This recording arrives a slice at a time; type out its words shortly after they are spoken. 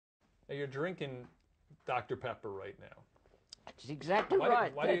Now you're drinking Dr. Pepper right now. That's exactly Why-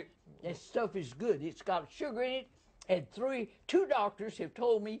 right. why that, do you- that stuff is good. It's got sugar in it, and two doctors have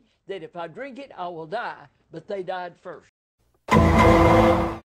told me that if I drink it, I will die, but they died first.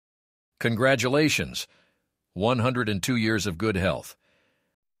 Congratulations. 102 years of good health.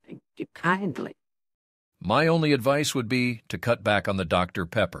 Thank you kindly. My only advice would be to cut back on the Dr.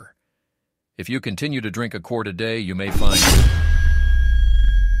 Pepper. If you continue to drink a quart a day, you may find...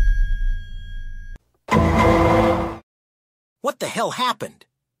 What the hell happened?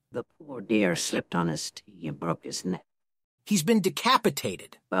 The poor dear slipped on his tea and broke his neck. He's been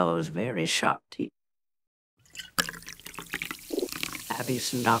decapitated. Well, it was very sharp tea. Have you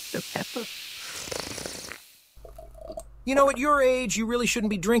some Dr. Pepper? You know, at your age, you really shouldn't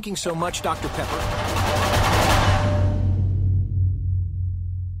be drinking so much Dr. Pepper.